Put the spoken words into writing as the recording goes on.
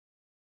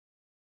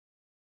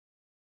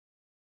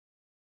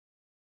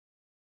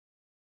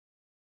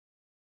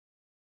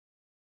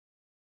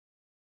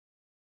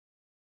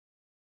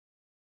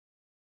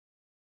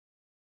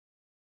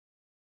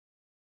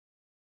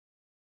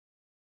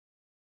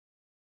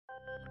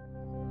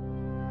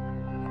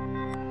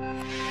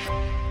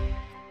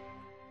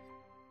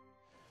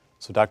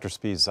So Dr.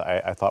 Spiess,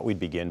 I thought we'd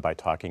begin by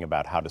talking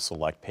about how to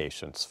select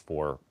patients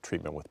for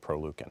treatment with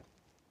Proleukin.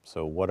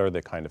 So what are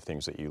the kind of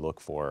things that you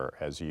look for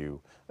as you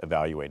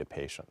evaluate a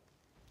patient?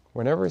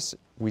 Whenever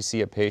we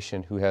see a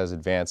patient who has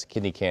advanced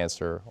kidney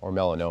cancer or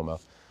melanoma,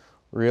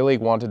 we really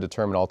want to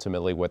determine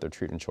ultimately what their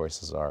treatment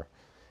choices are.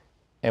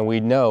 And we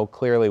know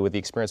clearly with the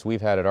experience we've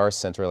had at our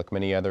center, like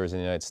many others in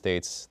the United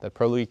States, that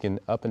Proleukin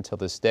up until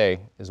this day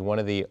is one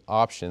of the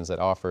options that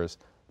offers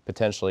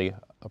potentially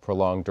a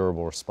prolonged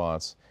durable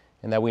response,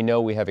 and that we know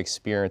we have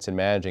experience in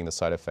managing the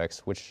side effects,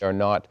 which are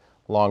not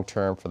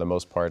long-term for the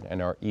most part and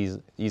are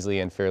easily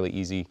and fairly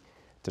easy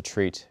to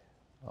treat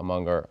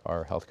among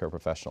our healthcare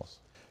professionals.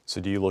 So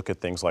do you look at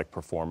things like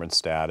performance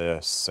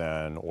status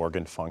and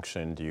organ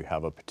function? Do you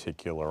have a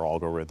particular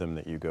algorithm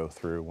that you go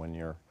through when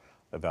you're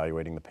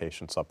evaluating the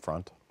patients up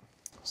front?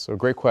 So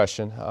great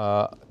question.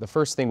 The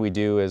first thing we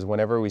do is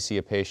whenever we see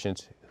a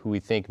patient who we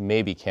think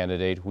may be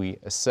candidate, we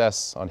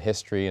assess on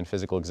history and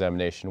physical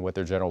examination what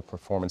their general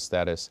performance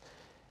status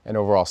and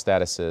overall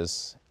status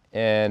is,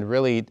 and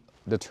really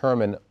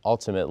determine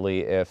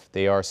ultimately if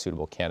they are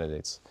suitable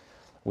candidates.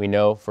 We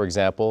know, for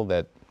example,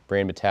 that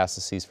brain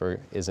metastases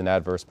is an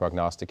adverse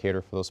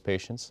prognosticator for those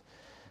patients.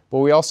 But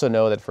we also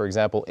know that, for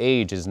example,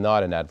 age is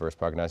not an adverse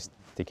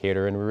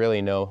prognosticator, and we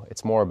really know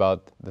it's more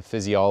about the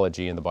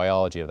physiology and the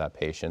biology of that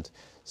patient.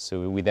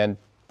 So we then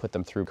put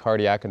them through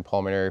cardiac and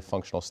pulmonary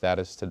functional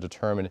status to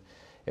determine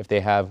if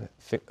they have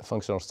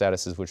functional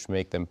statuses which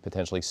make them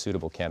potentially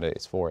suitable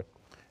candidates for it.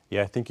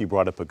 Yeah, I think you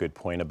brought up a good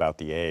point about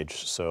the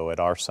age. So at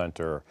our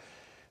center,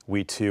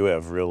 we too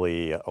have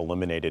really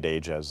eliminated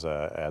age as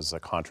a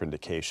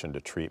contraindication to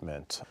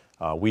treatment.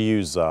 We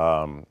use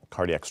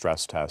cardiac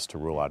stress tests to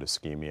rule out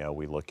ischemia.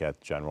 We look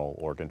at general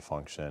organ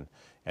function.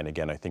 And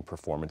again, I think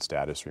performance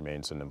status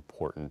remains an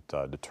important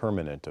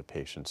determinant of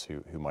patients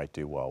who might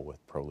do well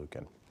with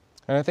Proleukin.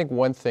 And I think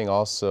one thing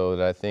also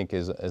that I think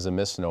is a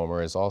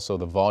misnomer is also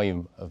the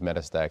volume of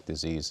metastatic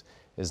disease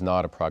is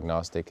not a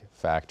prognostic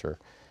factor.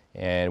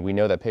 And we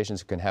know that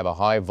patients who can have a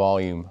high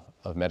volume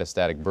of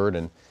metastatic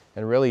burden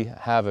and really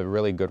have a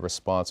really good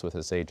response with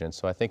this agent.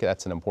 So I think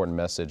that's an important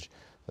message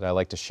that I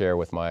like to share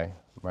with my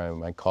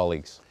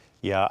colleagues.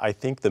 Yeah, I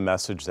think the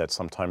message that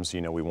sometimes,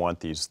 we want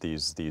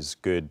these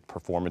good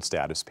performance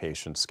status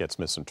patients gets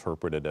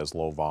misinterpreted as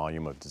low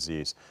volume of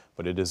disease,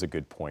 but it is a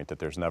good point that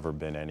there's never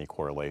been any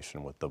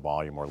correlation with the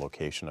volume or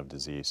location of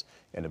disease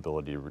and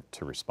ability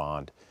to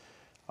respond.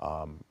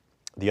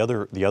 The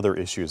other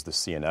issue is the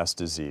CNS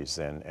disease,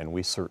 and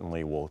we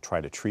certainly will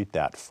try to treat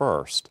that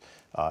first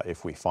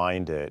if we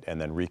find it, and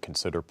then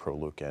reconsider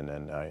Proleukin.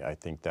 And I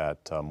think that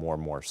more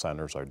and more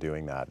centers are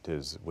doing that.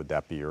 Would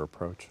that be your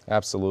approach?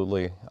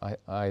 Absolutely.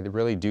 I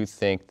really do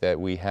think that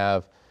we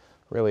have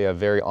really a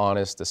very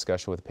honest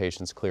discussion with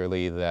patients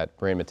clearly that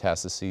brain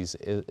metastases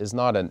is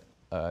not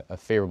a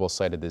favorable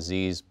site of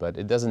disease, but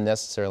it doesn't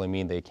necessarily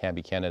mean they can't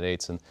be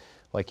candidates. And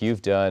like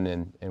you've done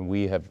and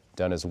we have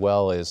done as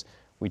well is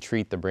we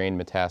treat the brain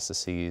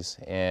metastases,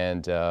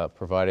 and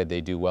provided they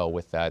do well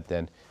with that,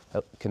 then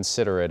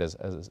consider it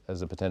as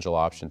a potential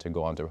option to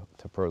go on to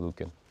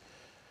Proleukin.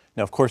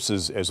 Now, of course,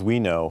 as we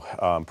know,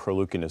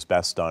 Proleukin is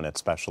best done at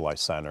specialized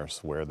centers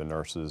where the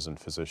nurses and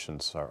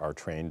physicians are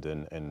trained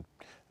in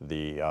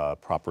the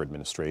proper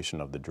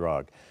administration of the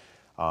drug.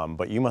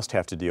 But you must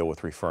have to deal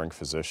with referring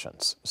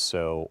physicians.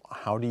 So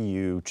how do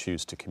you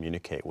choose to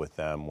communicate with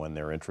them when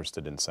they're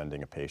interested in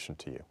sending a patient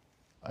to you?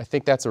 I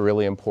think that's a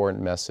really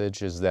important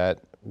message, is that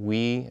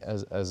we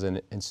as an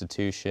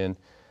institution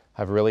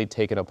have really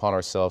taken upon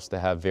ourselves to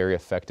have very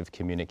effective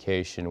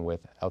communication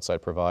with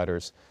outside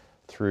providers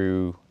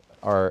through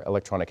our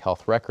electronic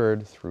health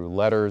record, through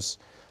letters,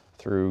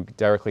 through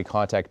directly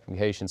contacting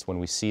patients when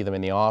we see them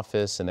in the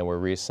office, and then we're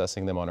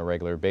reassessing them on a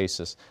regular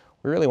basis.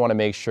 We really want to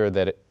make sure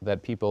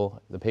that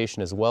people, the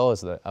patient as well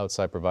as the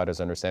outside providers,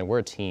 understand we're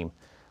a team.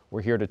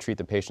 We're here to treat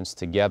the patients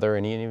together,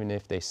 and even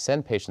if they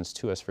send patients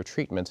to us for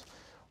treatment,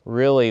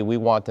 really, we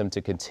want them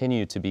to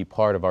continue to be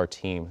part of our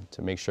team,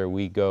 to make sure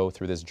we go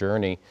through this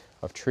journey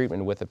of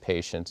treatment with the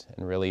patient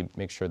and really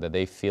make sure that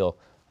they feel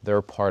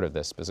they're part of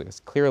this. Because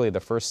clearly the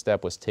first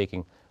step was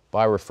taken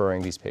by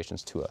referring these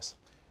patients to us.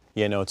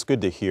 Yeah, no, it's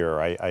good to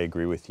hear. I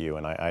agree with you,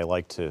 and I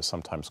like to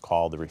sometimes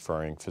call the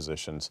referring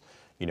physicians,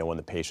 when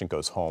the patient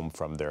goes home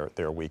from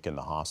their week in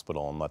the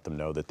hospital, and let them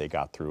know that they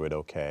got through it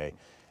okay.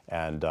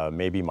 And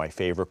maybe my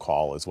favorite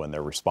call is when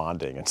they're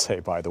responding and say,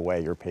 by the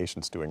way, your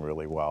patient's doing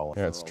really well.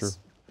 Yeah, it's true.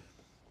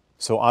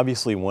 So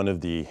obviously one of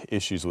the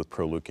issues with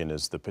Proleukin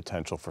is the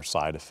potential for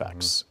side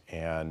effects.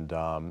 Mm-hmm.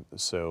 And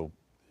so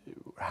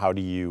how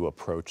do you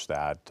approach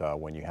that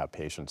when you have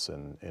patients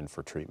in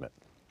for treatment?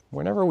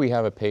 Whenever we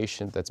have a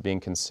patient that's being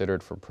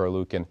considered for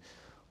Proleukin,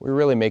 we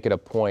really make it a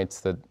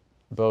point that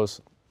both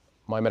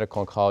my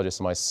medical oncologist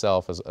and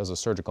myself as a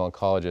surgical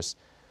oncologist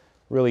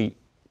really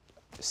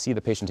see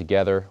the patient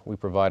together. We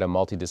provide a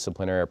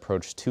multidisciplinary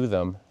approach to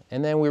them,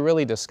 and then we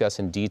really discuss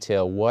in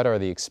detail what are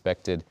the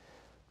expected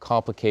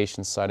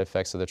complications, side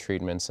effects of the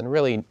treatments, and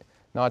really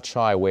not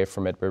shy away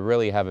from it, but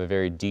really have a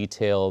very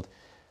detailed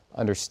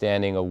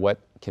understanding of what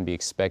can be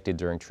expected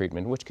during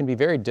treatment, which can be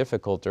very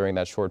difficult during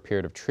that short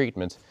period of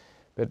treatment.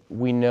 But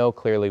we know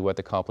clearly what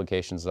the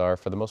complications are.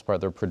 For the most part,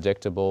 they're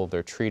predictable,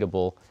 they're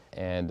treatable,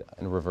 and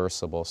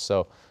reversible.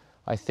 So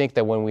I think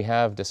that when we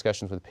have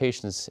discussions with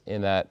patients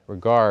in that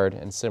regard,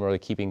 and similarly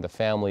keeping the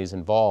families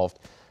involved,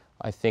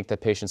 I think that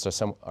patients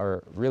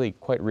are really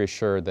quite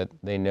reassured that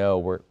they know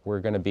we're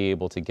going to be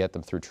able to get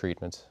them through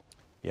treatment.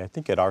 Yeah, I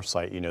think at our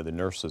site, the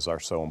nurses are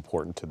so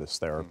important to this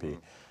therapy.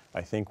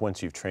 I think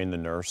once you've trained the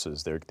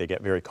nurses, they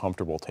get very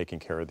comfortable taking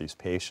care of these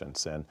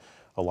patients. And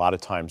a lot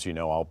of times,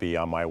 I'll be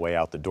on my way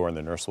out the door and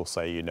the nurse will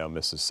say,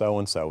 Mrs.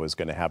 So-and-so is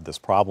going to have this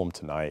problem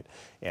tonight,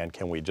 and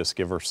can we just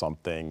give her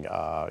something,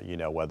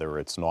 whether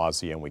it's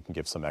nausea and we can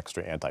give some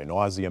extra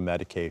anti-nausea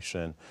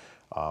medication,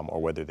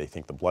 or whether they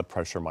think the blood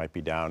pressure might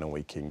be down and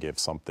we can give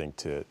something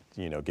to,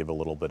 give a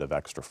little bit of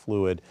extra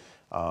fluid.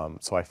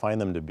 So I find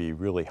them to be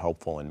really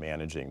helpful in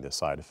managing the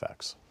side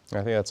effects. I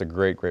think that's a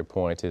great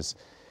point, is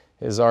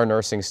our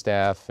nursing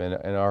staff and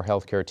our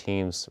healthcare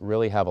teams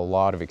really have a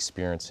lot of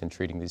experience in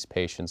treating these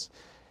patients,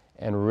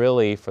 and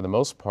really, for the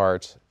most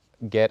part,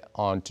 get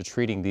on to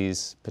treating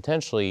these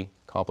potentially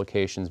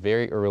complications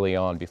very early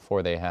on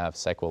before they have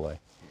sequelae.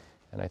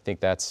 And I think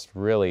that's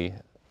really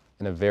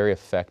a very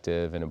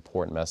effective and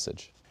important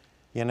message.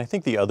 Yeah, and I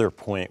think the other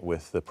point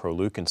with the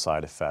Proleukin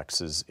side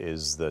effects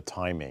is the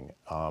timing.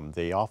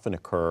 They often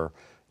occur,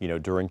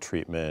 during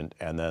treatment,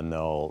 and then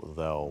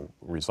they'll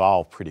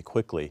resolve pretty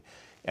quickly.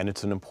 And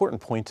it's an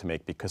important point to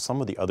make because some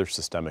of the other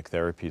systemic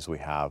therapies we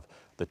have,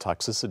 the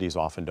toxicities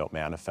often don't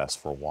manifest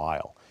for a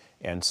while.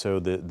 And so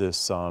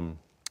this,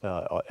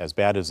 as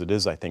bad as it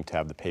is, I think, to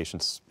have the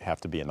patients have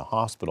to be in the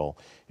hospital,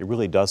 it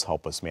really does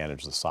help us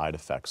manage the side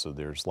effects so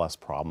there's less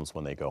problems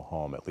when they go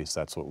home. At least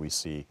that's what we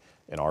see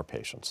in our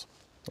patients.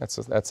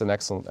 That's an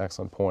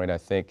excellent point. I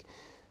think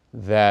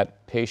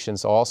that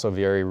patients also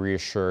very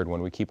reassured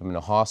when we keep them in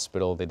a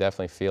hospital. They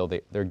definitely feel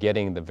they're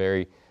getting the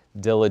very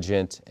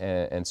diligent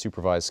and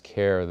supervised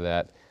care,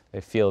 that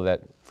they feel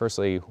that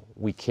firstly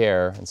we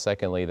care, and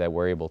secondly that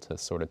we're able to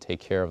sort of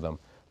take care of them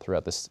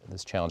throughout this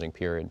challenging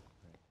period.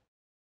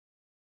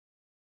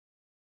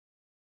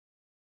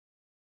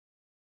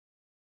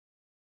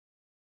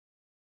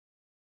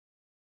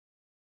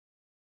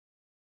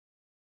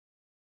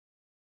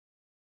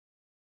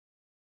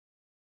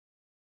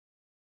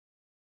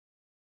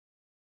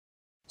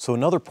 So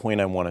another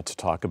point I wanted to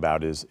talk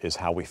about is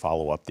how we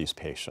follow up these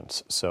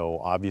patients. So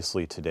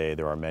obviously today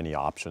there are many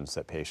options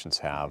that patients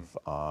have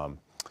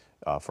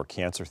for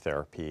cancer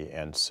therapy,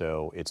 and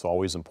so it's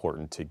always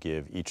important to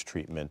give each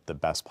treatment the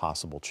best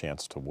possible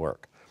chance to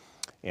work.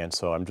 And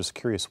so I'm just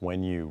curious,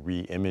 when you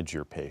re-image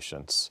your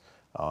patients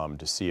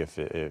to see if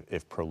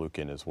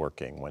Proleukin is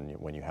working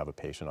when you have a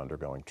patient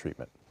undergoing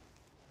treatment.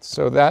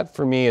 So that,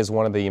 for me, is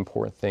one of the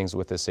important things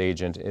with this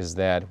agent, is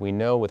that we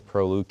know with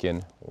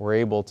Proleukin we're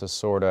able to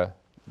sort of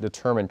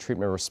determine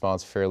treatment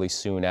response fairly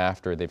soon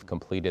after they've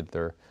completed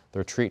their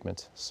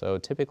treatment. So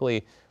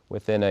typically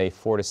within a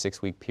 4 to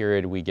 6 week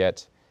period we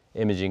get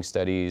imaging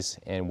studies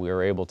and we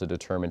are able to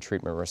determine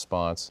treatment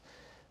response.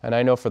 And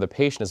I know for the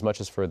patient as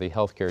much as for the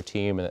healthcare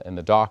team and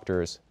the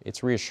doctors,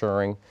 it's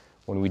reassuring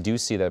when we do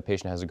see that a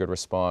patient has a good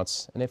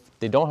response. And if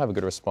they don't have a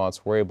good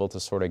response, we're able to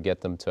sort of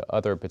get them to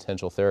other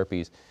potential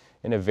therapies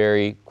in a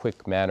very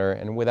quick manner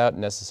and without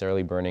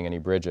necessarily burning any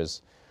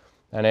bridges.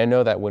 And I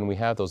know that when we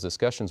have those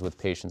discussions with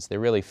patients, they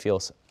really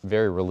feel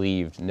very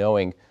relieved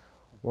knowing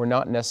we're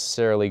not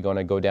necessarily going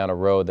to go down a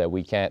road that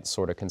we can't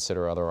sort of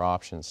consider other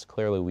options.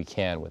 Clearly we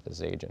can with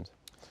this agent.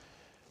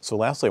 So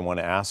lastly, I want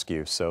to ask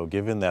you, so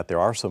given that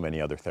there are so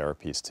many other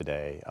therapies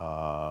today,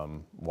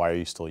 why are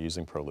you still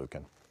using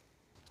Proleukin?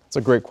 It's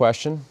a great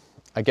question.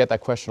 I get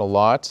that question a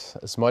lot,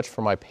 as much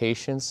from my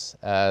patients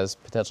as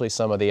potentially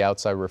some of the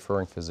outside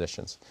referring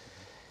physicians.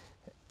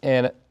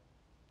 And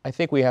I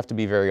think we have to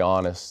be very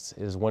honest,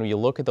 is when you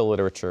look at the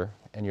literature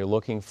and you're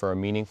looking for a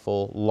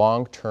meaningful,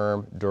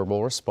 long-term,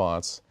 durable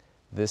response,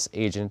 this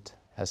agent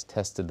has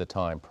tested the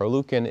time.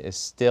 Proleukin is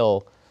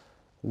still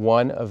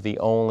one of the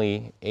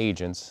only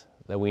agents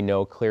that we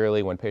know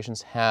clearly when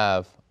patients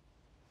have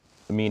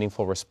a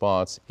meaningful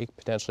response, it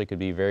potentially could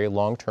be very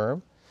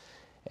long-term,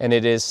 and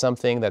it is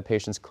something that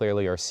patients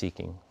clearly are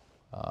seeking.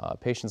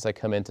 Patients that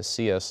come in to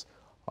see us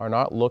are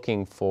not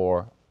looking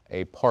for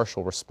a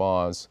partial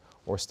response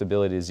or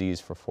stability disease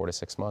for 4 to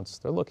 6 months.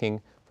 They're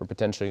looking for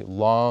potentially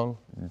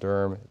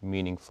long-term,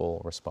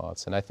 meaningful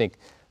response. And I think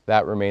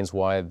that remains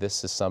why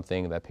this is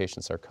something that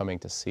patients are coming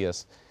to see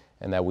us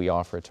and that we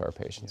offer it to our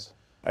patients.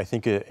 I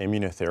think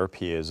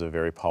immunotherapy is a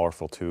very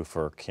powerful tool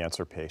for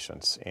cancer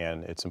patients,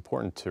 and it's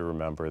important to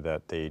remember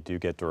that they do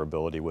get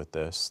durability with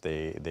this.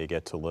 They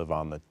get to live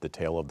on the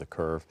tail of the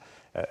curve,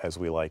 as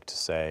we like to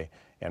say,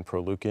 and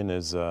Proleukin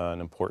is an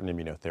important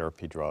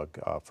immunotherapy drug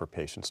for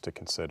patients to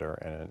consider,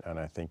 and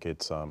I think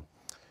it's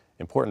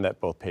important that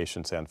both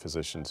patients and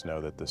physicians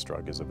know that this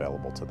drug is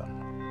available to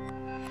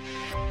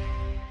them.